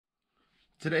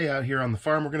Today out here on the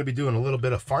farm, we're going to be doing a little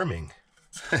bit of farming.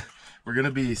 We're going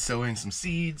to be sowing some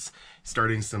seeds,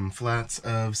 starting some flats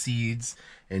of seeds,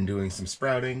 and doing some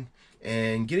sprouting,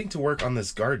 and getting to work on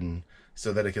this garden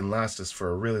so that it can last us for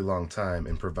a really long time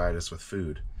and provide us with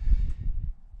food.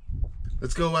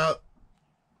 Let's go out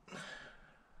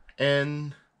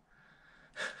and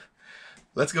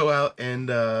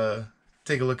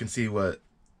take a look and see what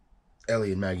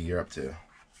Ellie and Maggie are up to.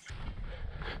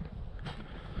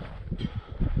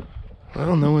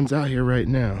 Well, no one's out here right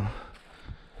now.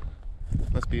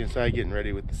 Must be inside getting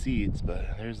ready with the seeds,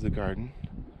 but there's the garden.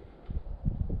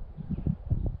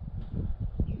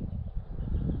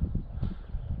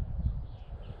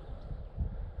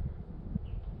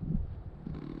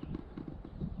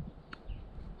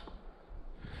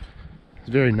 It's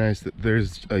very nice that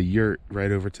there's a yurt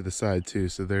right over to the side too,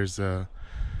 so there's a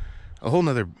whole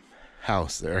nother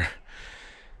house there,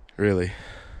 really.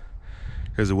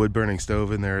 There's a wood burning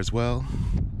stove in there as well.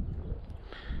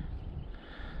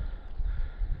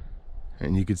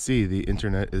 And you can see the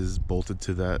internet is bolted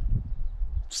to that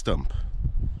stump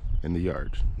in the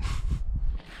yard.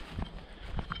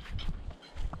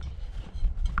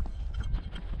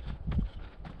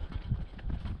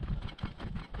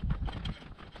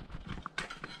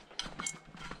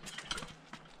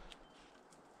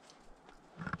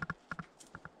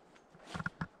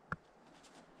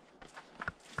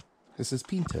 This is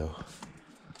Pinto.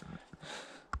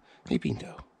 Hey,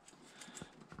 Pinto.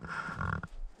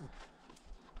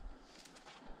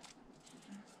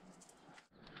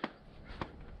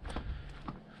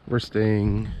 We're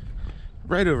staying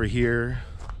right over here,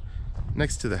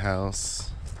 next to the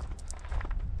house.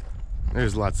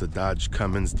 There's lots of Dodge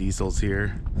Cummins diesels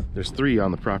here. There's 3 on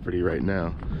the property right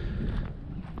now.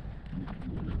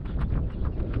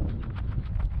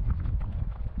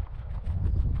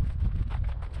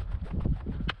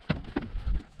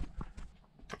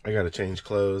 I gotta change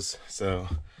clothes, so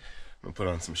I'm gonna put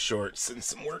on some shorts and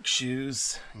some work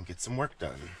shoes and get some work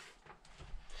done.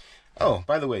 Oh,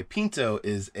 by the way, Pinto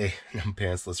is I'm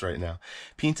pantsless right now.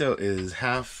 Pinto is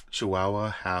half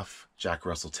Chihuahua, half Jack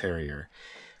Russell Terrier.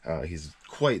 He's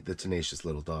quite the tenacious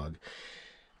little dog.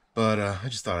 But I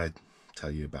just thought I'd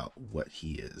tell you about what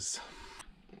he is.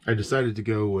 I decided to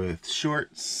go with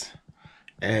shorts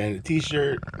and a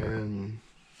t-shirt and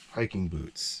hiking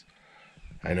boots.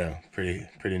 I know, pretty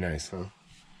nice, huh?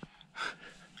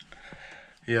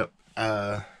 Yep.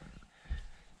 I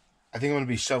think I'm going to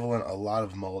be shoveling a lot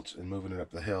of mulch and moving it up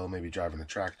the hill, maybe driving a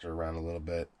tractor around a little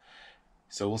bit.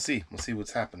 So we'll see. We'll see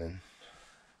what's happening.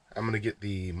 I'm going to get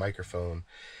the microphone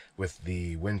with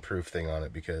the windproof thing on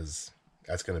it because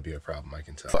that's going to be a problem, I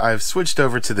can tell. I've switched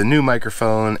over to the new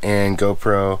microphone and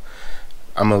GoPro.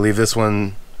 I'm going to leave this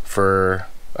one for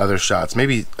other shots.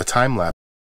 Maybe a time lapse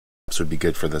would be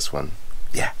good for this one.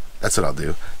 Yeah, that's what I'll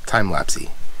do. Time-lapsey.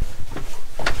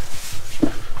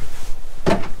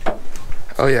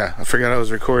 Oh yeah, I forgot I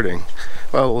was recording.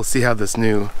 Well, we'll see how this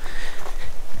new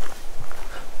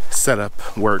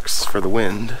setup works for the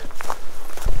wind.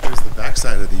 There's the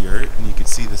backside of the yurt, and you can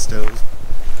see the stove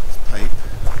pipe.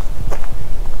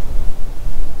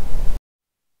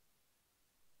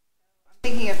 I'm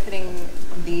thinking of putting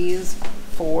these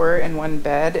 4 in one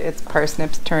bed. It's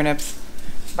parsnips, turnips,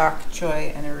 bok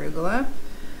choy, and arugula.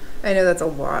 I know that's a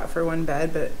lot for one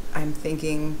bed, but I'm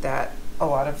thinking that a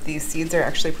lot of these seeds are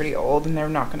actually pretty old and they're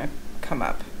not going to come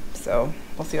up. So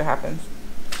we'll see what happens.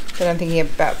 Then I'm thinking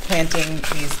about planting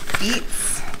these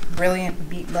beets, brilliant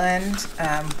beet blend,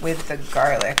 with the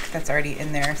garlic that's already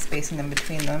in there, spacing them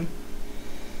between them.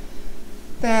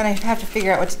 Then I have to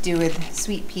figure out what to do with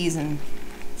sweet peas and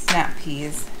snap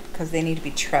peas because they need to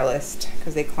be trellised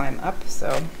because they climb up. So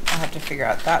I'll have to figure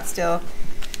out that still.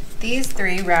 These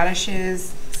 3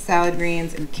 radishes, salad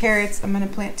greens, and carrots I'm going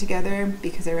to plant together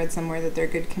because I read somewhere that they're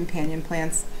good companion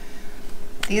plants.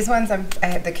 These ones,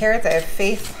 the carrots, I have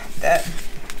faith that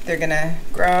they're going to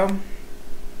grow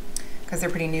because they're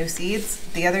pretty new seeds.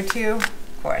 The other 2,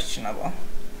 questionable.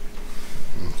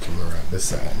 Come around this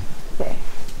side. Okay.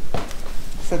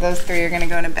 So those 3 are going to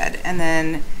go in a bed. And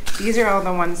then these are all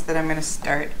the ones that I'm going to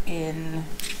start in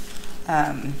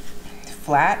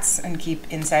flats and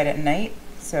keep inside at night.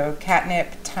 So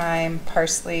catnip, thyme,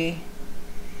 parsley,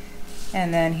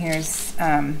 and then here's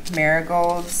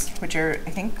marigolds, which are, I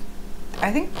think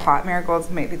pot marigolds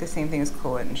might be the same thing as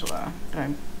calendula, but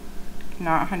I'm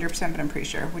not 100%, but I'm pretty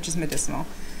sure, which is medicinal.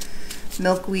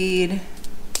 Milkweed,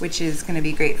 which is going to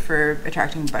be great for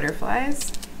attracting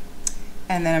butterflies.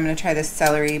 And then I'm going to try this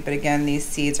celery, but again, these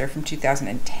seeds are from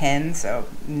 2010, so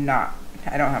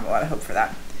I don't have a lot of hope for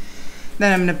that.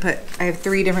 Then I'm going to I have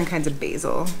 3 different kinds of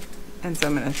basil. And so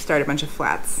I'm gonna start a bunch of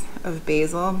flats of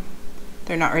basil.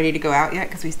 They're not ready to go out yet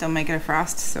because we still might get a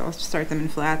frost, so I'll start them in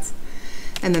flats.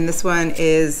 And then this one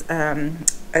is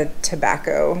a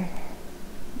tobacco,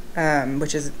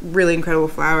 which is really incredible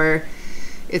flower.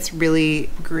 It's really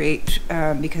great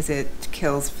because it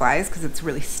kills flies because it's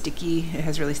really sticky. It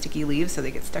has really sticky leaves, so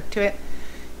they get stuck to it.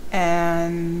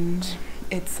 And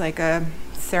it's like a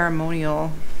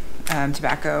ceremonial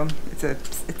tobacco. It's a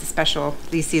special.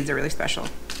 These seeds are really special.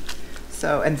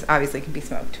 So, and obviously can be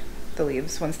smoked. The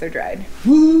leaves once they're dried.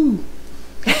 Woo!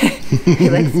 He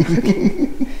likes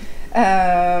smoking.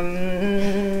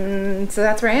 So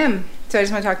that's where I am. So I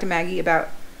just want to talk to Maggie about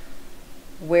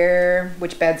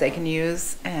which beds I can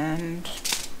use and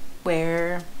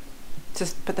where to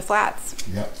put the flats.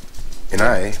 Yep. And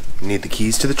I need the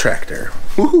keys to the tractor.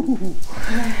 Woo!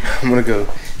 I'm gonna go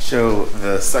show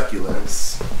the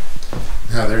succulents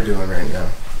how they're doing right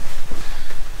now.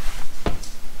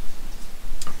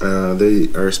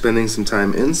 They are spending some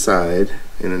time inside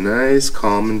in a nice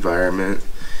calm environment,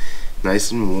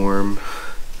 nice and warm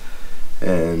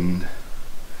and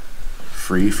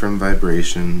free from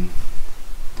vibration.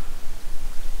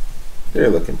 They're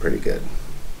looking pretty good.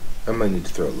 I might need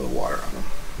to throw a little water on them.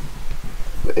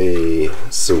 A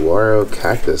saguaro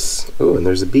cactus. Oh, and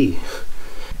there's a bee.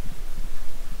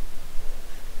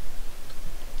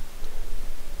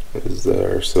 These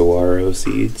are our saguaro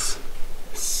seeds.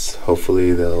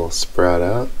 Hopefully they'll sprout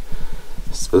out.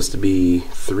 It's supposed to be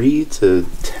 3 to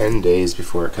 10 days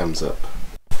before it comes up.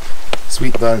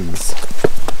 Sweet buns.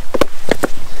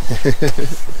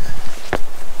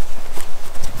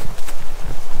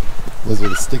 Those are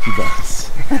the sticky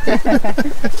buns.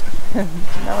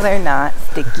 No, they're not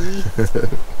sticky.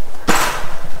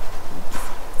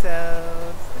 So,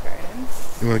 it's the garden.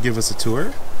 You want to give us a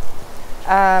tour?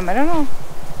 I don't know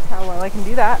how well I can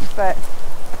do that, but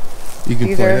You can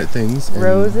these point are at things and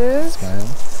roses. smile.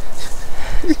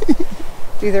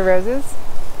 These are roses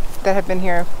that have been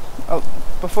here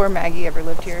before Maggie ever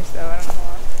lived here, so I don't know how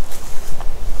long.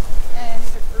 And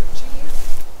these are fruit trees.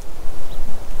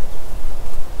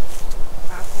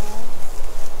 Apples.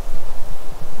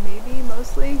 Maybe,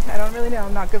 mostly. I don't really know.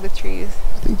 I'm not good with trees.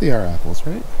 I think they are apples,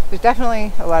 right? There's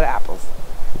definitely a lot of apples.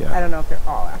 Yeah. I don't know if they're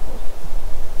all apples.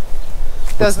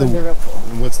 Those ones are real cool.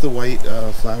 What's the white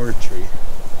flowered tree?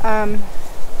 Let's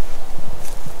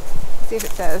see if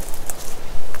it says.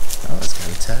 Oh, it's got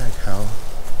a tag. How?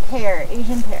 Pear,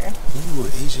 Asian pear. Ooh,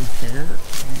 Asian pear.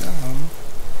 Yum.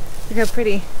 Look how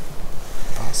pretty.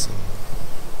 Awesome.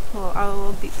 All the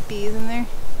little bees in there.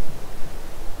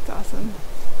 It's awesome.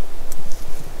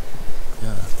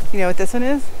 Yeah. You know what this one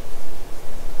is?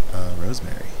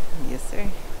 Rosemary. Yes,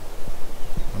 sir.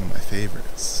 One of my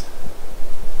favorites.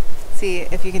 See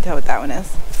if you can tell what that one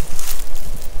is.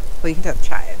 Well, you can tell the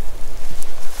chive.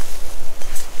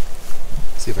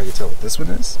 See if I can tell what this one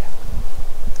is.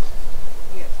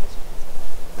 You gotta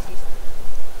touch it.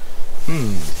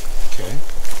 Okay.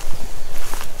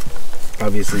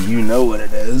 Obviously, you know what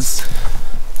it is.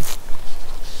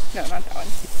 No, not that one.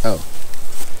 Oh.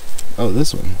 Oh,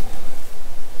 this one.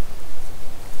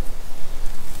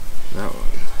 That one.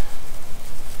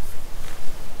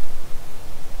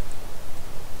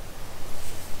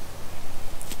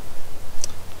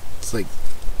 It's like...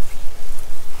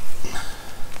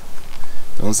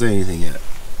 Don't say anything yet.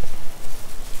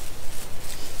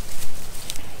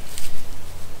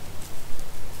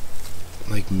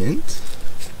 Like mint?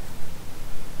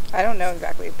 I don't know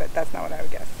exactly, but that's not what I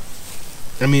would guess.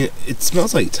 I mean, it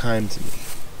smells like thyme to me.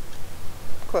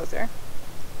 Closer.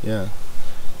 Yeah.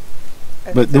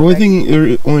 I But think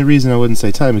the it's only reason I wouldn't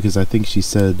say thyme because I think she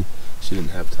said she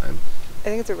didn't have thyme. I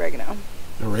think it's oregano.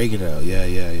 Oregano, yeah.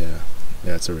 Yeah,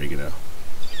 it's oregano.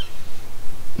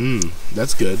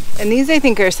 That's good. And these I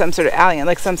think are some sort of allium,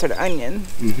 like some sort of onion.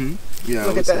 Mm-hmm. Yeah,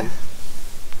 Look at that.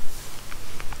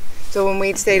 So when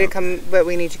we say to come, but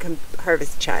we need to come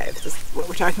harvest chives. This is what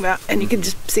we're talking about, and you can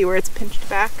just see where it's pinched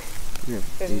back. Yeah.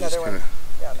 There's You another just one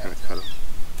down there. Kind of cut them.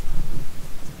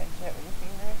 Just pinch it with your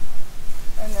finger,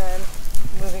 and then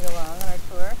moving along on our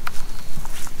tour.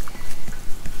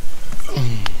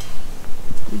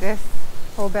 This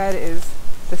whole bed is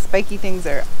the spiky things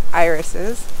are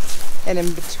irises, and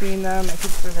in between them, I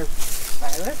think those are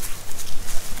violets.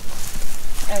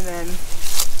 And then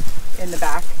in the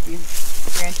back, these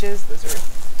branches, those are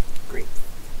grapes.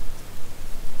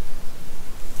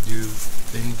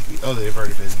 They need to be? Oh, they've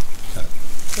already been cut.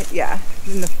 Yeah,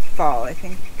 in the fall, I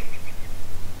think.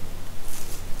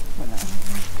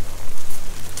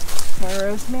 More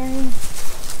rosemary.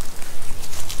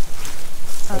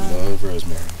 I love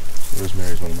rosemary.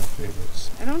 Rosemary is one of my favorites.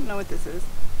 I don't know what this is.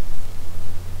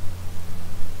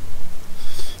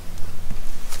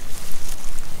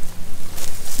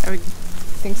 I would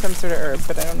think some sort of herb,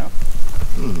 but I don't know.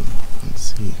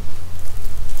 Let's see.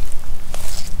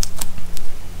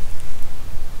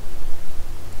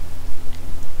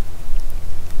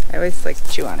 I always like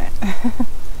to chew on it. I'm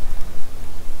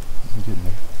getting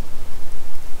there.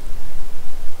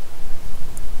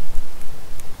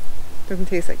 Doesn't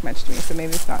taste like much to me, so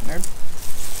maybe it's not an herb.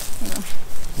 I don't know.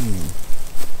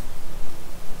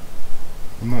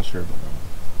 I'm not sure about that one.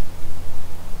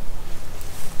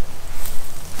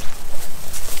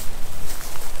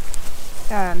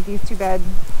 These two beds,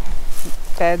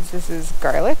 this is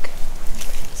garlic.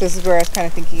 So this is where I was kind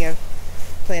of thinking of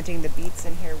planting the beets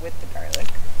in here with the garlic.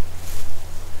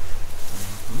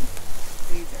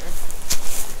 These are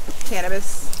cannabis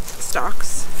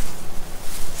stalks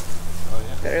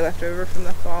that are left over from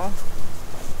the fall.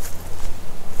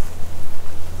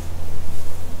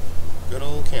 Good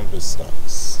old cannabis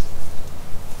stalks.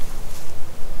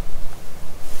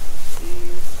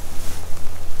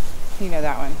 You know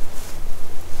that one.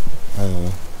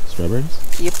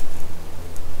 Strawberries? Yep.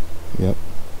 Yep.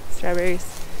 Strawberries,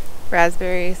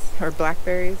 raspberries, or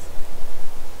blackberries.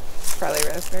 Probably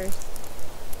raspberries.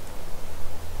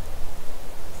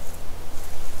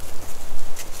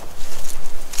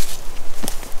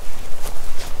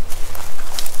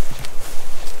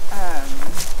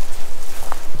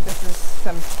 This is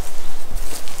some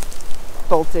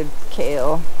bolted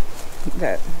kale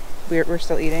that we're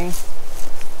still eating.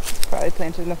 Probably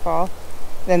planted in the fall.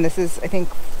 Then this is, I think,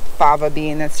 fava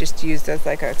bean that's just used as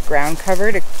like a ground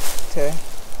cover to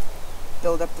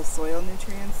build up the soil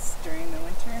nutrients during the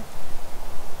winter.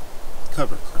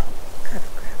 Cover crop. Cover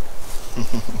crop.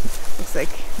 Looks like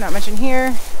not much in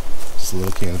here. Just a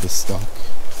little cannabis stalk.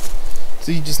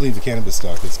 So you just leave the cannabis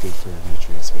stalk, it's good for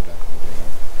nutrients to go back in the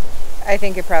ground. I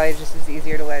think it probably just is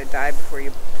easier to let it die before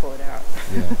you pull it out.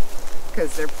 Yeah.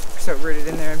 Because they're so rooted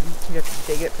in there, you have to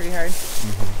dig it pretty hard.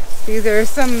 These are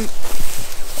some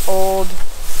old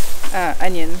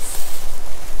onions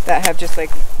that have just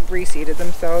like reseeded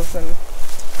themselves, and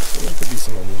there could be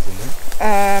some onions in there.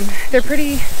 they're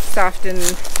pretty soft and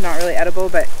not really edible,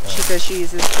 but she says she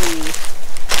uses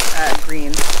the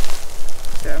greens,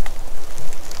 so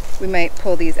we might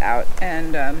pull these out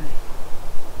and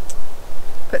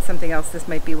put something else. This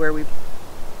might be where one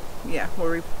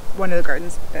of the garden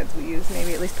beds we use,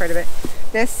 maybe at least part of it.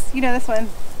 This, you know, this one.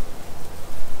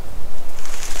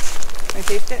 Can I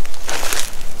taste it?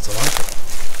 Cilantro.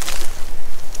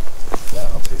 Yeah,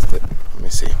 I'll taste it. Let me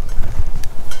see.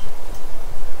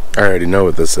 I already know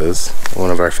what this is.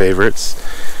 One of our favorites.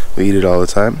 We eat it all the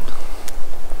time.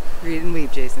 Read and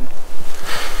weep, Jason.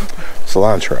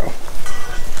 Cilantro.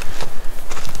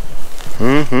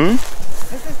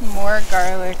 This is more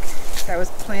garlic that was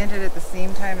planted at the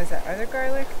same time as that other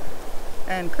garlic,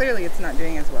 and clearly it's not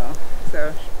doing as well.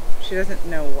 So she doesn't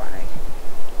know why,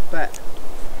 but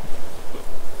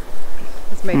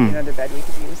this might be another bed we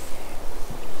could use.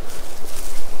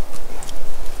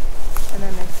 And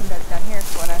then there's some beds down here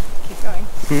if you want to keep going.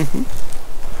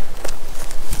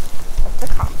 That's the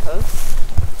compost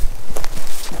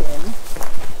bin,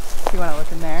 if you want to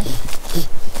look in there.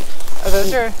 Oh,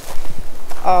 those are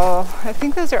all, I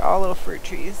think those are all little fruit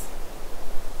trees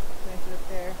planted up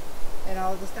there. And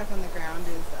all of the stuff on the ground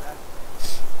is,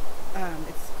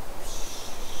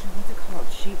 what's it called?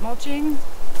 Sheet mulching?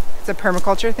 It's a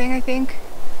permaculture thing, I think.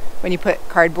 When you put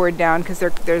cardboard down, because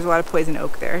there's a lot of poison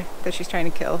oak there that she's trying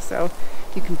to kill. So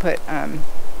you can put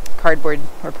cardboard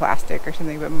or plastic or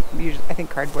something, but usually I think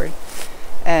cardboard.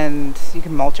 And you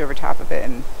can mulch over top of it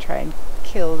and try and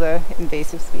kill the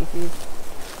invasive species.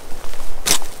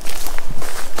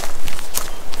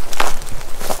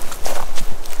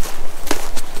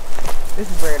 This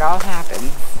is where it all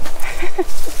happens.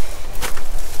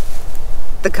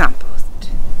 The compost.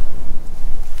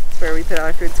 It's where we put all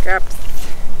our food scraps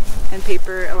and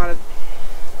paper, a lot of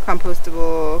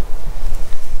compostable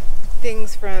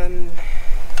things from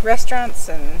restaurants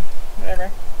and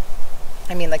whatever.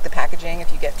 I mean, like the packaging,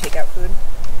 if you get takeout food,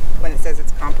 when it says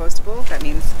it's compostable, that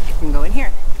means it can go in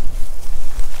here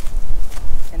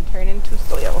and turn into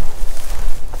soil.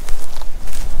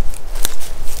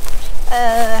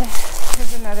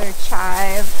 Here's another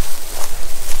chive,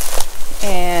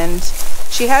 and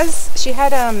she had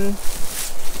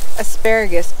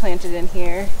asparagus planted in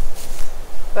here,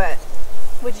 but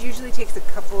which usually takes a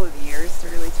couple of years to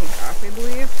really take off, I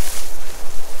believe,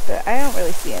 but I don't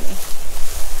really see any.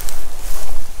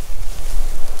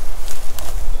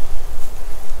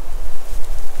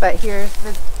 But here's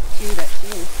the two that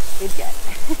she did get.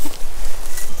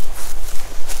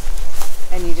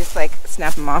 And you just like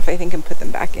snap them off, I think, and put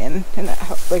them back in, and that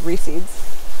like reseeds.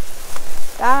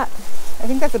 That, I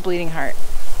think that's a bleeding heart.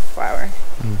 flower.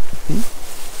 Mm-hmm.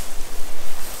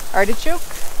 Artichoke,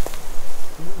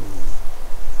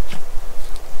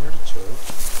 Artichoke.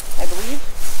 I believe.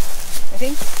 I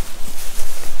think.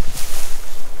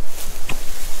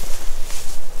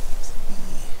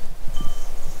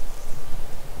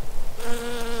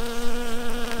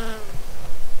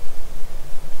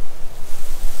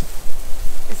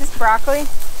 Is this broccoli?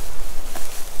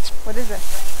 What is it?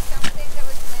 Something that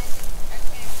was planted a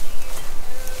few years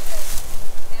ago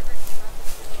that never came up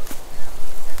until now.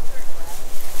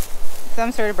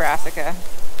 Some sort of brassica.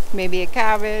 Maybe a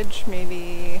cabbage,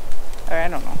 maybe, or I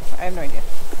don't know. I have no idea.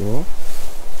 Cool.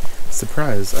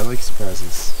 Surprise. I like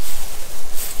surprises.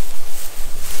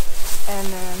 And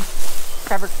then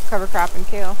cover crop and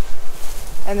kale.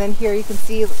 And then here you can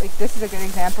see, like, this is a good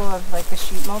example of like the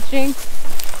sheet mulching,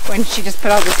 when she just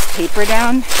put all this paper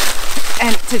down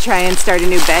and to try and start a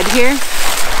new bed here.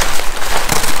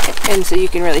 And so you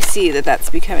can really see that that's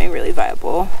becoming really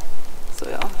viable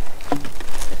soil,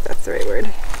 if that's the right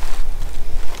word.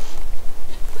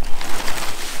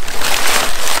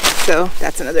 So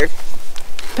that's another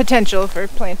potential for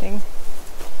planting. I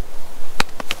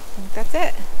think that's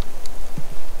it.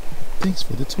 Thanks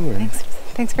for the tour.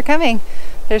 Thanks for coming.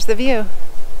 There's the view.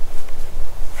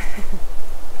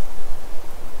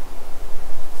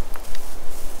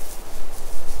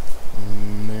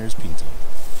 There's Pinto.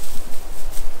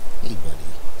 Hey, buddy.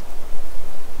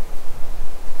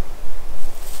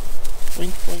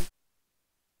 Boink, boink.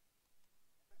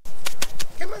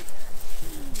 Come on.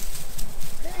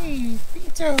 Hey,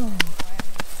 Pinto.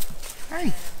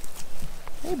 Hi.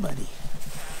 Hey, buddy.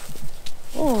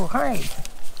 Oh, hi.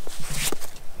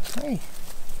 Hey.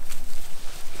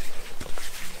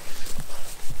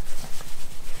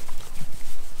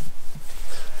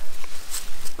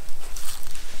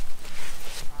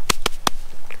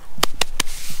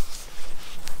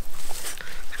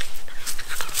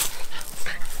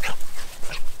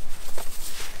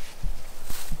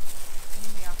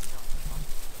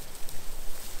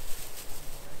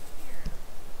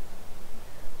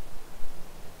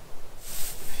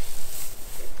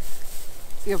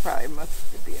 You'll probably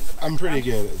must be in the background. I'm pretty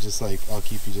good at just like, I'll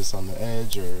keep you just on the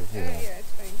edge or, you know. Yeah, it's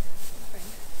fine.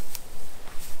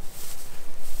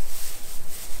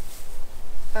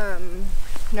 It's fine.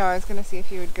 No, I was gonna see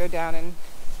if you would go down and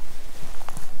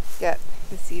get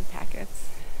the seed packets.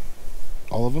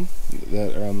 All of them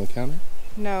that are on the counter?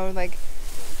 No, like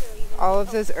all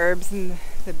of those herbs and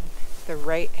the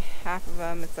right half of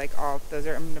them, it's like all those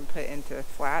are I'm gonna put into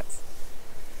flats.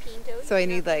 Pinto, So I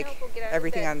need like we'll get out of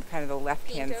everything bed. on kind of the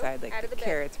left hand Pinto, side, like out the of the bed.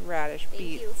 carrots, radish, Thank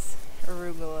you. beets,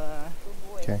 arugula,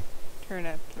 Good boy. Okay.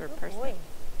 turnip, or Good parsnip. boy.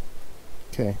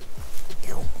 Okay.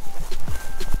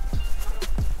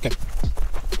 Okay.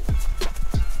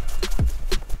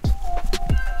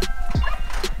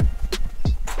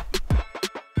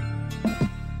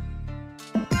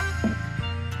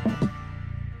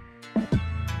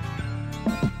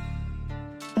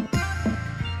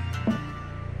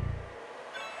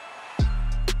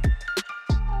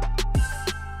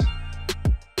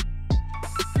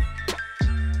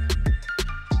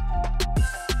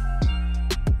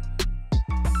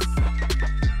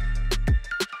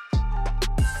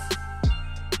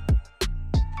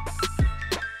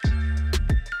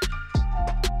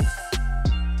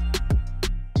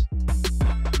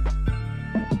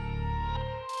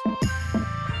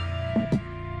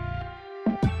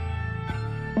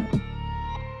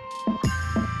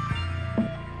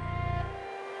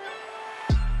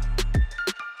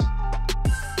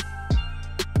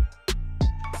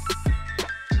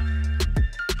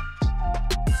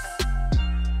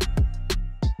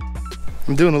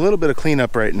 I'm doing a little bit of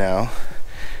cleanup right now,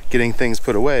 getting things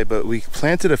put away, but we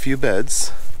planted a few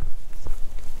beds.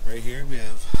 Right here we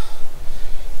have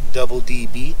double D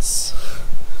beets.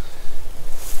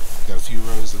 Got a few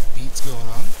rows of beets going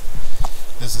on.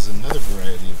 This is another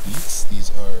variety of beets.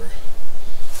 These are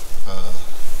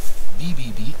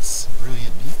BB beets,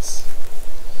 brilliant beets.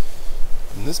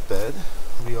 In this bed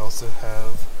we also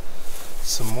have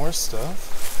some more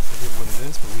stuff. I forget what it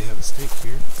is, but we have a stake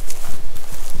here.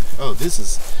 Oh,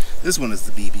 this one is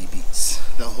the BB beets.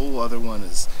 The whole other one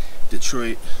is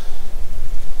Detroit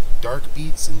dark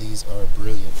beets, and these are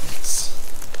brilliant beets.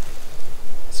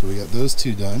 So we got those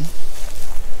two done.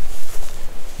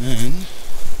 Then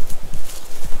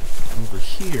over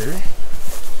here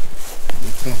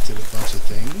we planted a bunch of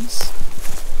things.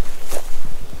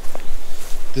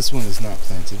 This one is not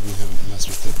planted, we haven't messed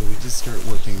with it, but we did start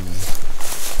working the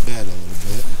bed a little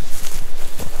bit.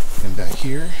 And back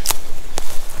here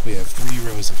we have 3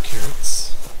 rows of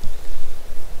carrots.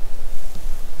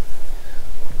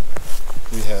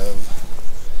 We have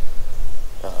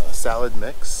salad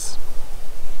mix.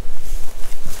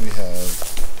 We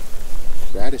have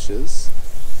radishes.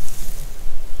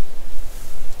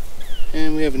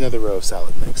 And we have another row of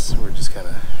salad mix. We're just kind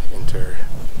of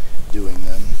interdoing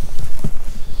them.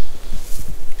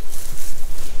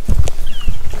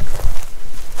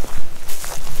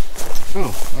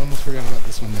 Oh, I almost forgot about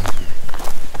this one down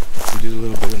here. We did a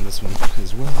little bit in this one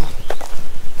as well.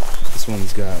 This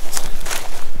one's got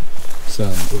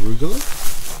some arugula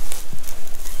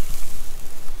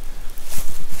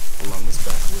along this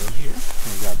back row here.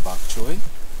 We got bok choy.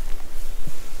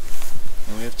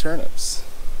 And we have turnips.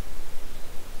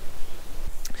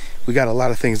 We got a lot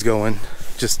of things going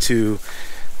just to,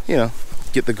 you know,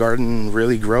 get the garden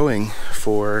really growing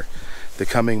for the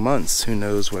coming months. Who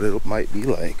knows what it might be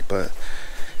like, but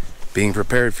being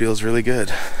prepared feels really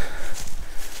good.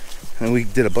 And we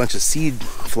did a bunch of seed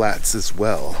flats as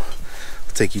well.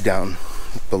 I'll take you down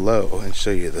below and show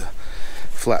you the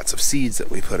flats of seeds that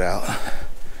we put out.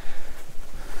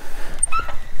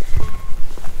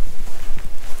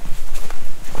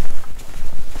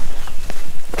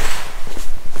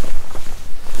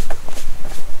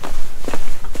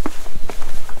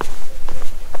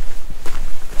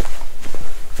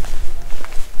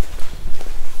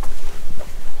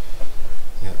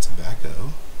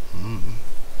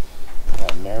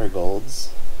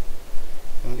 Marigolds,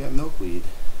 and we got milkweed.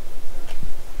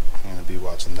 I'm gonna be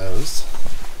watching those.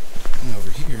 And over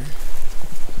here,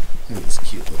 look at this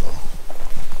cute little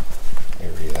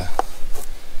area.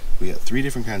 We got 3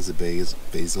 different kinds of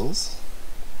basils,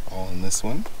 all in this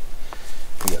one.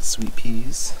 We got sweet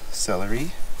peas,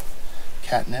 celery,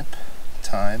 catnip,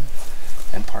 thyme,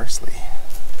 and parsley.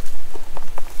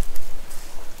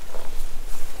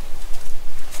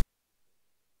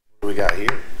 What do we got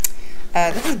here?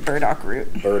 This is burdock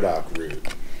root. Burdock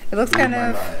root. It looks kind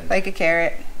of like a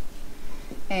carrot.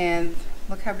 And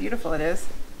look how beautiful it is.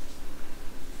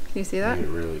 Can you see that? Get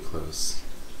really close.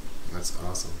 That's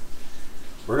awesome.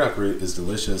 Burdock root is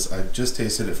delicious. I just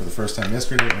tasted it for the first time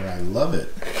yesterday and I love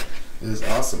it. It is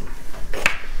awesome.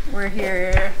 We're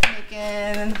here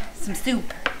making some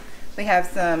soup. We have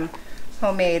some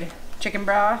homemade chicken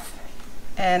broth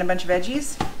and a bunch of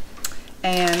veggies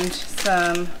and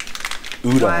some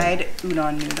wide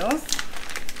udon noodles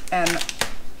and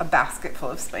a basket full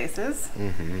of spices.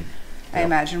 I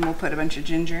imagine we'll put a bunch of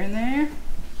ginger in there.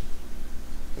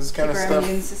 This is kind of Keep our stuff.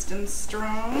 immune system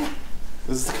strong.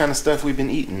 This is the kind of stuff we've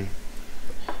been eating.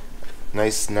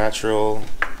 Nice, natural,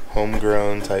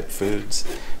 homegrown type foods.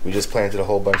 We just planted a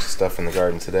whole bunch of stuff in the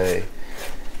garden today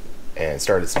and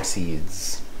started some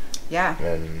seeds. Yeah.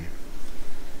 And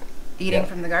eating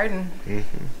from the garden.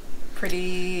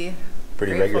 Pretty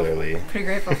grateful. Regularly. Pretty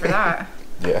grateful for that.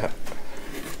 Yeah,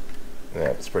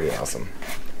 it's pretty awesome.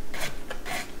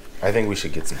 I think we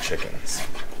should get some chickens.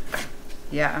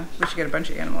 Yeah, we should get a bunch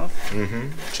of animals.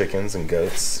 Chickens and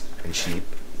goats and sheep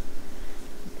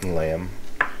and lamb.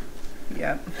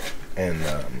 Yep. And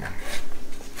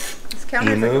This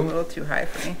counter's like a emu. little too high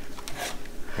for me.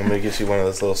 I'm gonna get you one of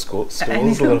those little stools,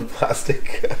 little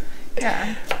plastic.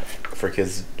 Yeah. For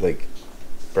kids, like,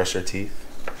 brush their teeth.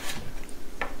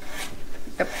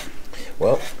 Yep.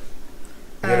 Well,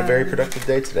 we had a very productive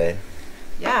day today.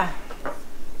 Yeah.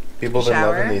 People have been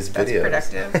loving these videos. That's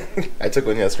productive. I took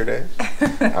one yesterday.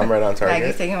 I'm right on target.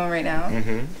 Maggie's taking one right now.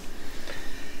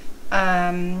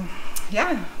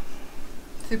 Yeah.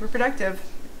 Super productive.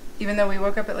 Even though we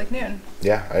woke up at like noon.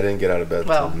 Yeah, I didn't get out of bed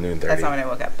Well, until noon 30. that's not when I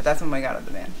woke up, but that's when we got out of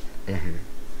the van.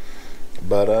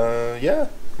 But yeah,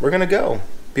 we're gonna go.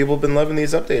 People have been loving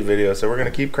these update videos, so we're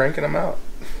gonna keep cranking them out.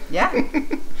 Yeah.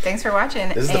 Thanks for watching.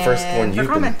 This is the first one you've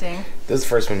commenting. This is the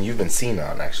first one you've been seen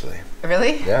on, actually.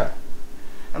 Really? Yeah.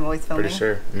 I'm always filming. Pretty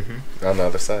sure. On the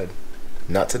other side.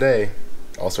 Not today.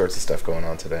 All sorts of stuff going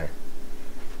on today.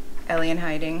 Ellie in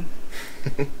hiding.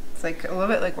 It's like a little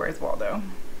bit like Where's Waldo?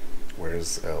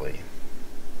 Where's Ellie?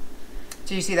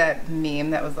 Did you see that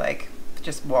meme that was like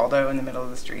just Waldo in the middle of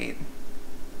the street?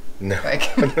 No.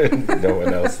 Like No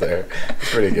one else there.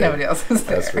 It's pretty good. Nobody else is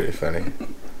there. That's pretty funny.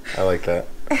 I like that.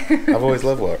 I've always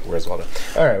loved Where's Waldo.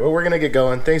 All right, well, we're going to get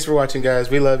going. Thanks for watching, guys.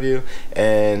 We love you,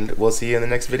 and we'll see you in the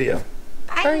next video.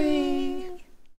 Bye.